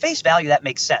 So at face value, that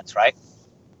makes sense, right?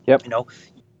 Yep.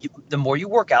 The more you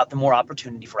work out, the more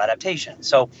opportunity for adaptation.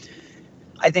 So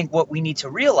I think what we need to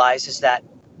realize is that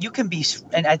you can be,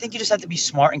 and I think you just have to be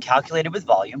smart and calculated with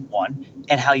volume, one,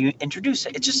 and how you introduce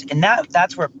it. It's just, and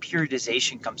that's where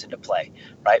periodization comes into play,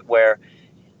 right? Where,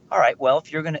 all right, well,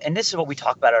 if you're gonna, and this is what we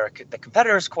talk about at the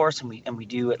competitors course, and we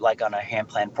do it like on our hand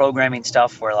plan programming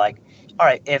stuff, where like, all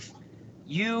right, if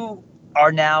you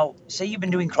are now, say you've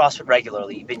been doing CrossFit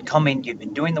regularly, you've been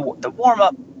doing the warm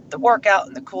up, the workout,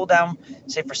 and the cool down,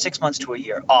 say for 6 months to a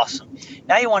year, awesome.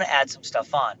 Now you want to add some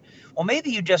stuff on. Well, maybe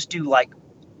you just do like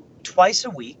twice a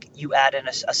week, you add in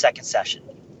a second session,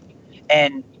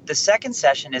 and the second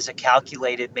session is a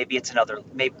calculated, maybe it's another,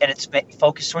 maybe, and it's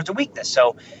focused towards a weakness.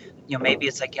 So, maybe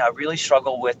it's like, I really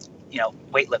struggle with,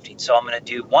 weightlifting. So I'm going to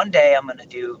do one day, I'm going to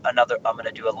do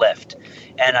a lift.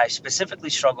 And I specifically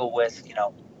struggle with,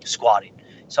 squatting.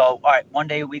 So, all right, one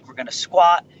day a week, we're going to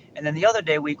squat. And then the other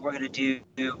day a week, we're going to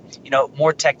do,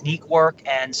 more technique work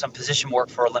and some position work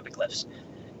for Olympic lifts,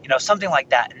 something like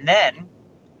that. And then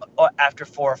after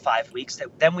 4 or 5 weeks,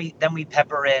 then we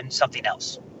pepper in something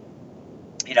else,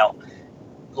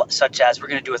 such as we're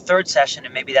going to do a third session.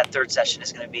 And maybe that third session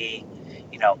is going to be,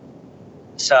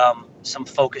 some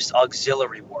focused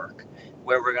auxiliary work,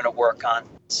 where we're going to work on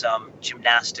some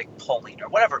gymnastic pulling or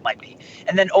whatever it might be.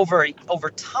 And then over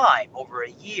time, over a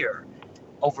year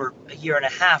and a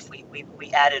half,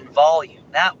 we add in volume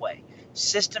that way,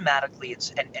 systematically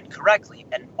and correctly,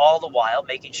 and all the while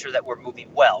making sure that we're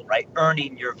moving well, right?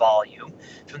 Earning your volume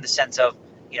from the sense of,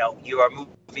 you are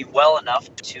moving well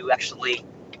enough to actually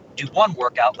do one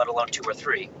workout, let alone 2 or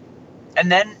 3.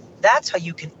 And then that's how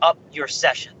you can up your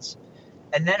sessions.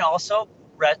 And then also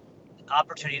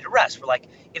opportunity to rest. We're like,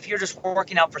 if you're just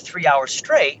working out for 3 hours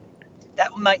straight,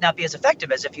 that might not be as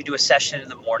effective as if you do a session in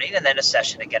the morning and then a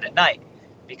session again at night,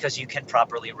 because you can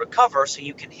properly recover, so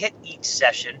you can hit each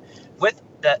session with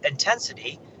the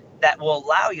intensity that will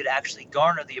allow you to actually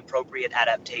garner the appropriate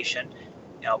adaptation,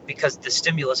 because the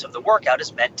stimulus of the workout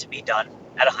is meant to be done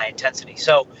at a high intensity.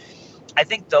 So I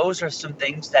think those are some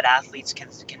things that athletes can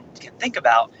think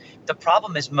about. The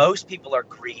problem is most people are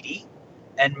greedy,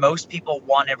 and most people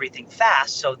want everything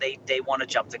fast, so they want to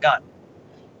jump the gun.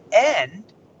 And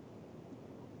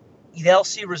they'll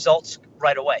see results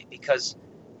right away, because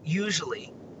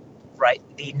usually, right,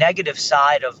 the negative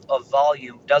side of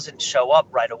volume doesn't show up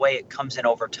right away. It comes in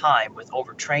over time with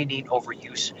overtraining,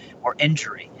 overuse, or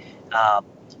injury.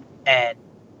 And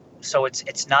so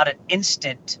it's not an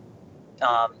instant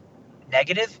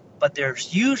negative, but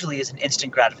there's usually is an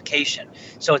instant gratification.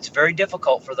 So it's very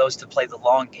difficult for those to play the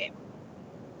long game.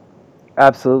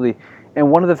 Absolutely.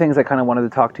 And one of the things I kind of wanted to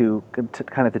talk to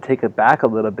kind of to take it back a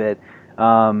little bit,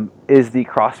 is the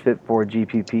CrossFit for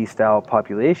GPP style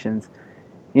populations.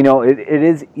 It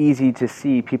is easy to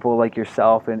see people like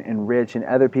yourself and Rich and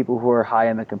other people who are high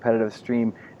in the competitive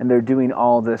stream, and they're doing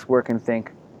all this work and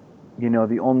think,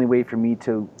 the only way for me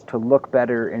to look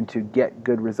better and to get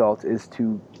good results is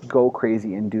to go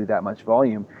crazy and do that much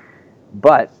volume.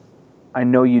 But I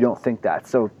know you don't think that.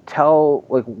 So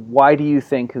why do you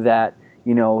think that,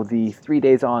 the 3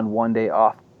 days on, 1 day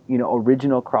off,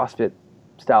 original CrossFit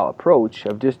style approach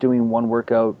of just doing one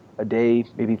workout a day,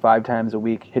 maybe 5 times a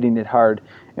week, hitting it hard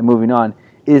and moving on,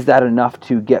 is that enough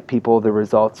to get people the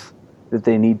results that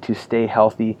they need to stay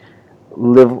healthy,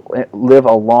 live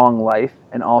a long life,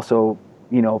 and also,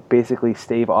 basically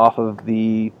stave off of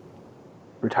the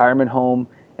retirement home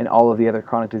and all of the other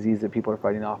chronic disease that people are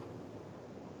fighting off?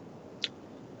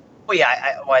 Well,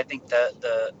 yeah, I think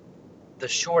the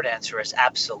short answer is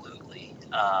absolutely.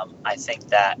 I think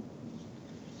that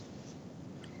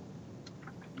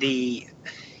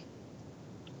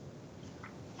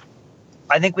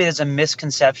there's a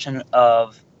misconception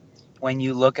of, when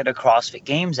you look at a CrossFit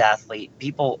Games athlete,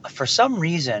 people for some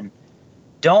reason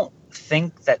don't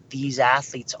think that these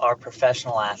athletes are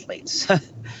professional athletes.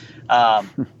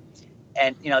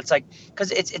 And it's like,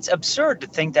 because it's absurd to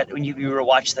think that when you were to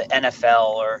watch the NFL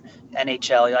or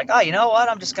NHL, you're like, oh, you know what?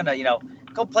 I'm just gonna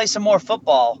go play some more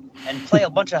football and play a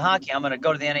bunch of hockey. I'm gonna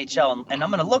go to the NHL and I'm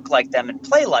gonna look like them and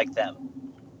play like them.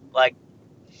 Like,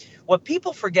 what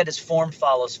people forget is form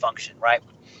follows function, right?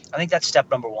 I think that's step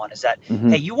number one, is that,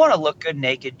 hey, you want to look good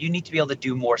naked, you need to be able to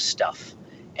do more stuff.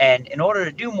 And in order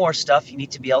to do more stuff, you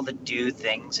need to be able to do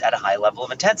things at a high level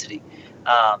of intensity.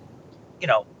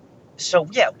 So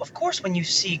yeah, of course, when you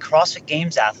see CrossFit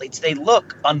Games athletes, they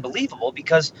look unbelievable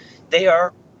because they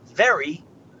are very,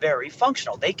 very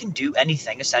functional. They can do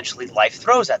anything essentially life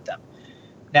throws at them.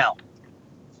 Now,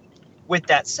 with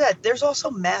that said, there's also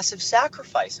massive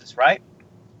sacrifices, right?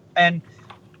 And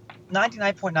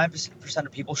 99.9%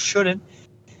 of people shouldn't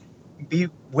be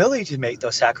willing to make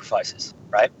those sacrifices,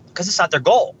 right? Because it's not their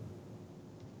goal.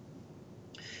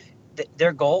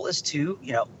 their goal is to,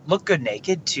 look good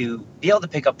naked, to be able to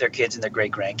pick up their kids and their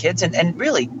great grandkids, and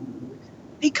really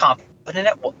be competent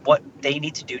at what they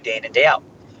need to do day in and day out.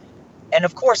 And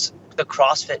of course, the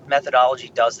CrossFit methodology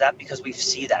does that because we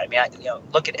see that. I mean,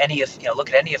 look at any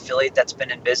affiliate that's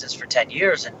been in business for 10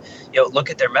 years, and look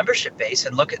at their membership base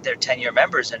and look at their 10-year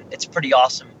members, and it's pretty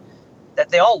awesome that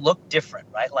they all look different,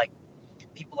 right? Like,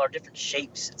 people are different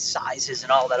shapes and sizes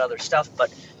and all that other stuff,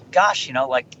 but gosh,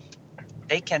 like,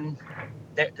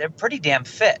 they're pretty damn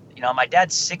fit. My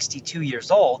dad's 62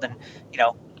 years old, and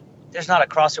there's not a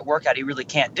CrossFit workout he really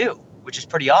can't do, which is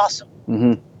pretty awesome.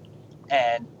 Mm-hmm.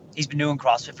 And he's been doing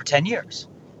CrossFit for 10 years,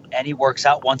 and he works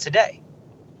out once a day.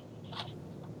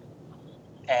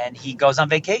 And he goes on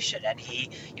vacation, and he,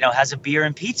 has a beer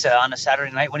and pizza on a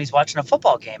Saturday night when he's watching a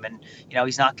football game, and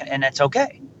he's not gonna, and that's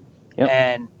okay. Yep.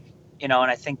 And and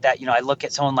I think that I look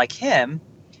at someone like him,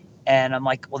 and I'm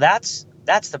like, well, that's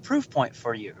the proof point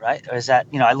for you, right? Is that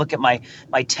I look at my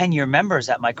 10-year members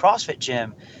at my CrossFit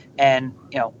gym, and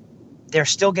they're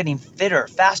still getting fitter,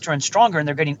 faster, and stronger, and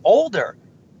they're getting older,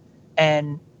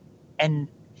 and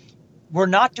we're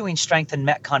not doing strength and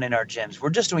Metcon in our gyms. We're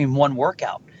just doing one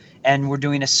workout, and we're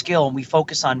doing a skill, and we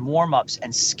focus on warm-ups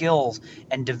and skills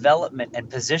and development and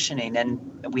positioning,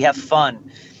 and we have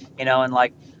fun,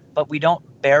 but we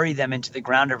don't bury them into the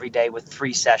ground every day with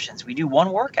 3 sessions. We do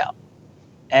one workout,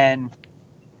 and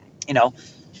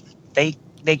they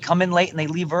come in late and they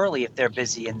leave early if they're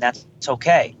busy, and that's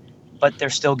okay, but they're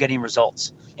still getting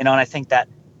results, and I think that's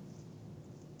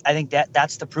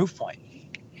the proof point.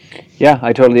 Yeah,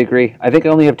 I totally agree. I think I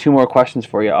only have 2 more questions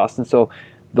for you, Austin. So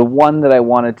the one that I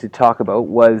wanted to talk about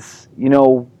was,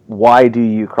 why do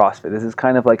you CrossFit? This is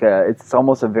kind of like it's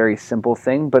almost a very simple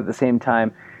thing, but at the same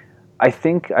time, I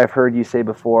think I've heard you say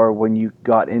before, when you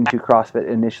got into CrossFit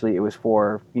initially, it was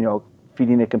for,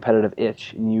 feeding a competitive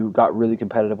itch, and you got really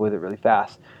competitive with it really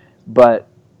fast. But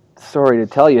sorry to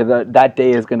tell you that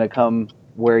day is going to come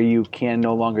where you can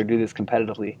no longer do this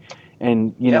competitively.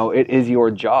 And, it is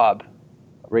your job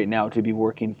right now to be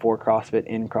working for CrossFit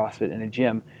in a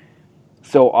gym.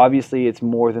 So obviously it's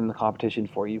more than the competition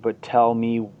for you, but tell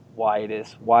me why it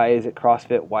is. Why is it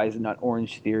CrossFit? Why is it not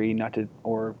Orange Theory,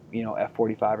 or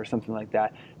F45 or something like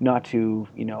that? Not to,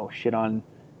 shit on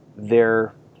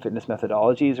their fitness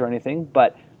methodologies or anything,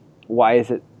 but why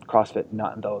is it CrossFit,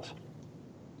 not in those?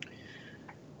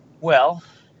 Well,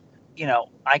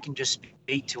 I can just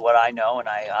speak to what I know, and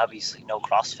I obviously know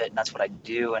CrossFit, and that's what I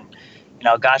do. And,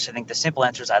 gosh, I think the simple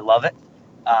answer is I love it.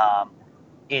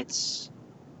 It's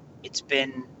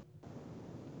been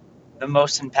the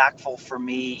most impactful for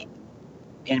me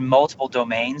in multiple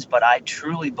domains, but I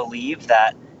truly believe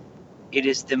that it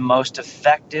is the most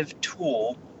effective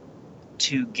tool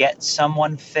to get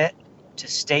someone fit, to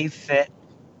stay fit,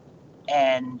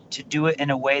 and to do it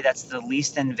in a way that's the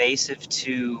least invasive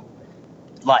to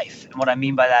life. And what I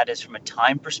mean by that is from a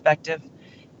time perspective,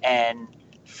 and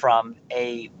from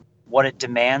what it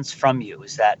demands from you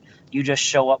is that you just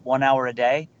show up 1 hour a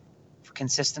day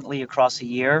consistently across a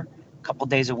year, a couple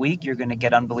days a week, you're going to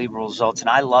get unbelievable results. And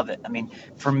I love it. I mean,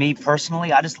 for me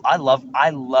personally, I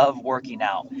love working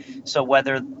out. So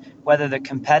whether the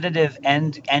competitive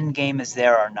end game is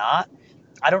there or not,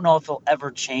 I don't know if it'll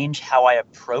ever change how I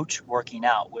approach working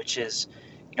out, which is,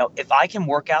 if I can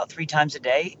work out 3 times a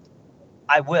day,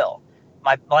 I will.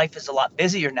 My life is a lot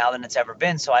busier now than it's ever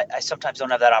been, so I sometimes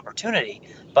don't have that opportunity.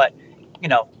 But,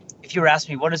 if you were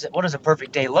asking me, what does a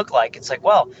perfect day look like? It's like,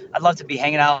 well, I'd love to be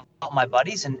hanging out with my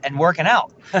buddies and working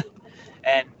out.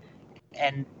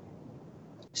 and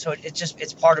so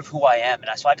it's part of who I am.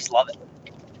 And so I just love it.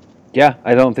 Yeah,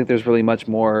 I don't think there's really much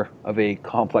more of a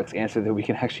complex answer that we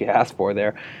can actually ask for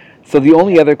there. So the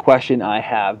only other question I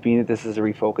have, being that this is a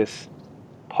Refocus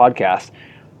podcast,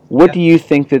 what do you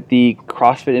think that the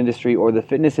CrossFit industry or the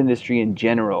fitness industry in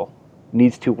general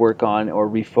needs to work on or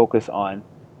refocus on?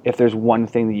 If there's one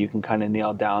thing that you can kind of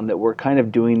nail down that we're kind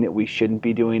of doing that we shouldn't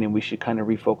be doing, and we should kind of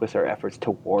refocus our efforts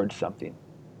towards something.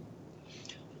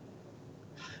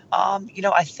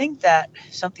 I think that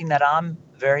something that I'm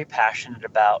very passionate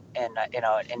about, and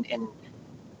and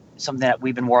something that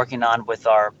we've been working on with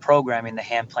our programming, the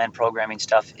hand plan programming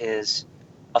stuff, is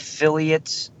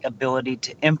affiliates' ability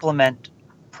to implement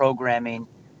programming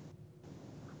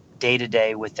day to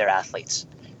day with their athletes.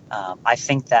 I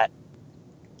think that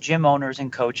gym owners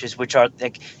and coaches, which are,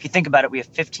 like, if you think about it, we have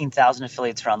 15,000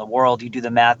 affiliates around the world. You do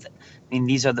the math. I mean,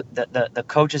 these are the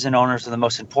coaches and owners are the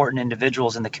most important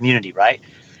individuals in the community, right?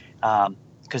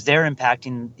 Because they're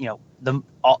impacting, the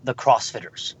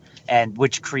CrossFitters, and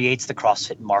which creates the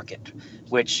CrossFit market,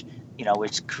 which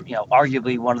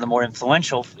arguably one of the more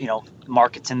influential,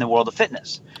 markets in the world of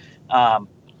fitness.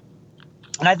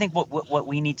 And I think what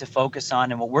we need to focus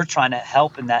on and what we're trying to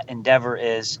help in that endeavor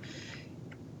is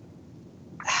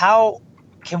how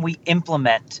can we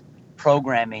implement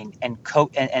programming and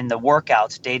the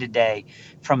workouts day to day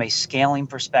from a scaling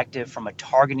perspective, from a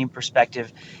targeting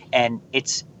perspective, and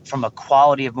it's from a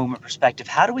quality of movement perspective.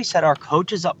 How do we set our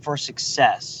coaches up for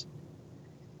success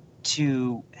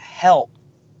to help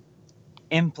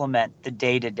implement the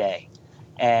day to day?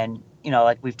 And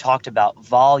like we've talked about,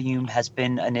 volume has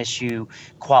been an issue,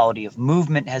 quality of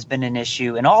movement has been an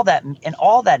issue, and all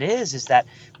that is that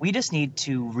we just need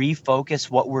to refocus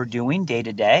what we're doing day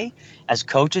to day. As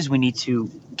coaches, we need to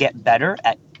get better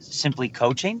at simply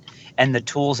coaching, and the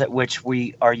tools at which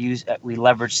we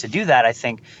leverage to do that, I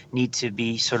think, need to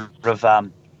be sort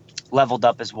of leveled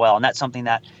up as well. And that's something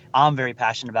that I'm very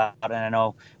passionate about, and I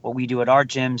know what we do at our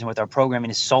gyms and with our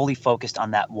programming is solely focused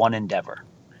on that one endeavor.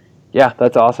 Yeah,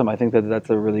 that's awesome. I think that's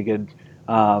a really good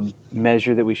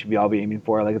measure that we should all be aiming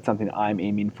for. Like, it's something I'm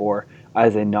aiming for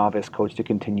as a novice coach, to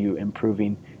continue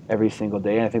improving every single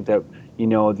day. And I think that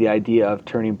the idea of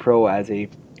turning pro as a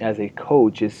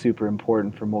coach is super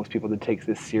important for most people to take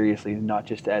this seriously, not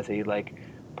just as a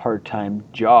part-time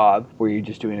job where you're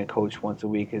just doing a coach once a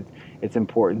week. It's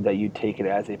important that you take it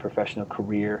as a professional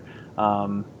career,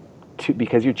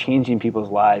 because you're changing people's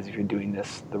lives if you're doing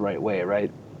this the right way,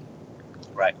 right?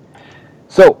 Right.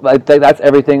 So I think that's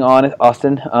everything on it,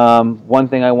 Austin. One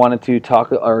thing I wanted to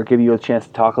talk, or give you a chance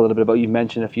to talk a little bit about, you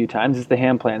mentioned a few times, is the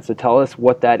Ham Plan. So tell us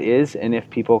what that is and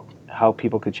how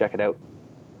people could check it out.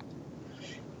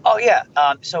 Oh yeah.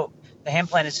 So the Ham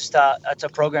Plan is just it's a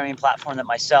programming platform that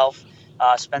myself,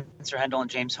 Spencer Hendel, and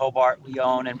James Hobart, we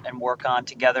own and work on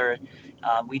together.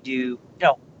 We do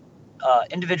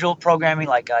individual programming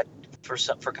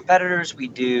for competitors. We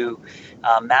do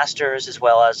masters, as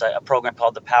well as a program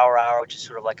called the Power Hour, which is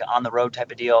sort of like an on the road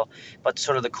type of deal. But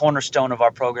sort of the cornerstone of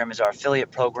our program is our affiliate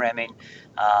programming.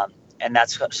 And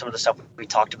that's some of the stuff we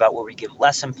talked about, where we give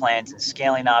lesson plans and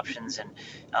scaling options and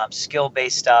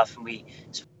skill-based stuff. And we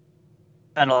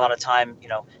spend a lot of time,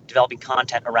 developing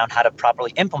content around how to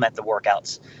properly implement the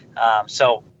workouts.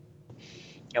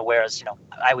 Whereas,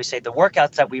 I always say the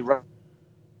workouts that we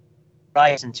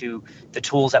rise into the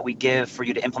tools that we give for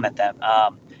you to implement them.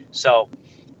 So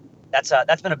that's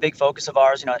been a big focus of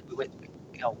ours.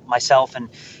 Myself and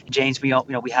James, we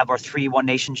have our 3 One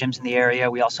Nation gyms in the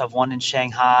area. We also have one in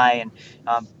Shanghai, and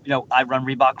I run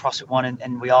Reebok CrossFit One,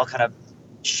 and we all kind of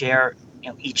share.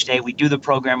 Each day we do the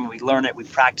program, we learn it, we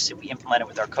practice it, we implement it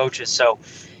with our coaches. So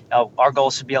our goal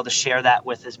is to be able to share that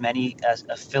with as many as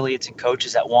affiliates and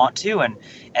coaches that want to, and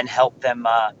help them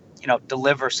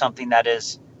deliver something that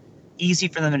is easy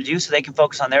for them to do, so they can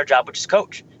focus on their job, which is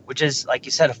coach, which is, like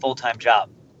you said, a full-time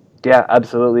job. Yeah,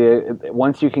 absolutely.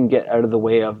 Once you can get out of the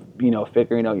way of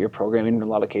figuring out your programming in a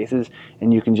lot of cases,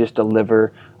 and you can just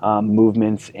deliver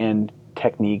movements and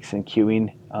techniques and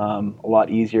cueing a lot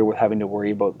easier with having to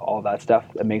worry about all that stuff,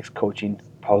 that makes coaching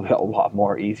probably a lot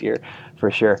more easier,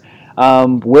 for sure.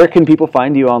 Where can people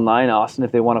find you online, Austin,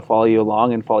 if they want to follow you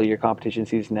along and follow your competition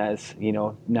season as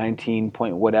 19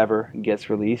 point whatever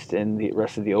gets released, and the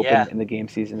rest of the open in the game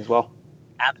season as well?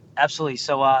 Absolutely.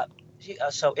 So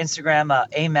Instagram,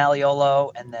 A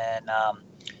Maliolo, and then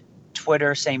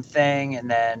Twitter, same thing, and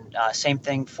then same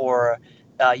thing for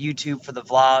YouTube for the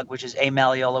vlog, which is A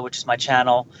Maliolo, which is my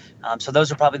channel. So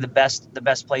those are probably the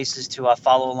best places to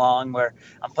follow along, where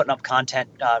I'm putting up content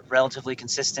relatively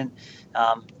consistent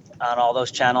on all those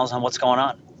channels on what's going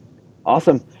on.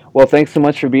 Awesome. Well, thanks so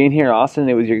much for being here, Austin.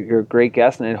 It was you're a great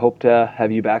guest, and I hope to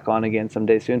have you back on again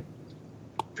someday soon.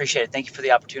 Appreciate it. Thank you for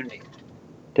the opportunity.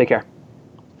 Take care.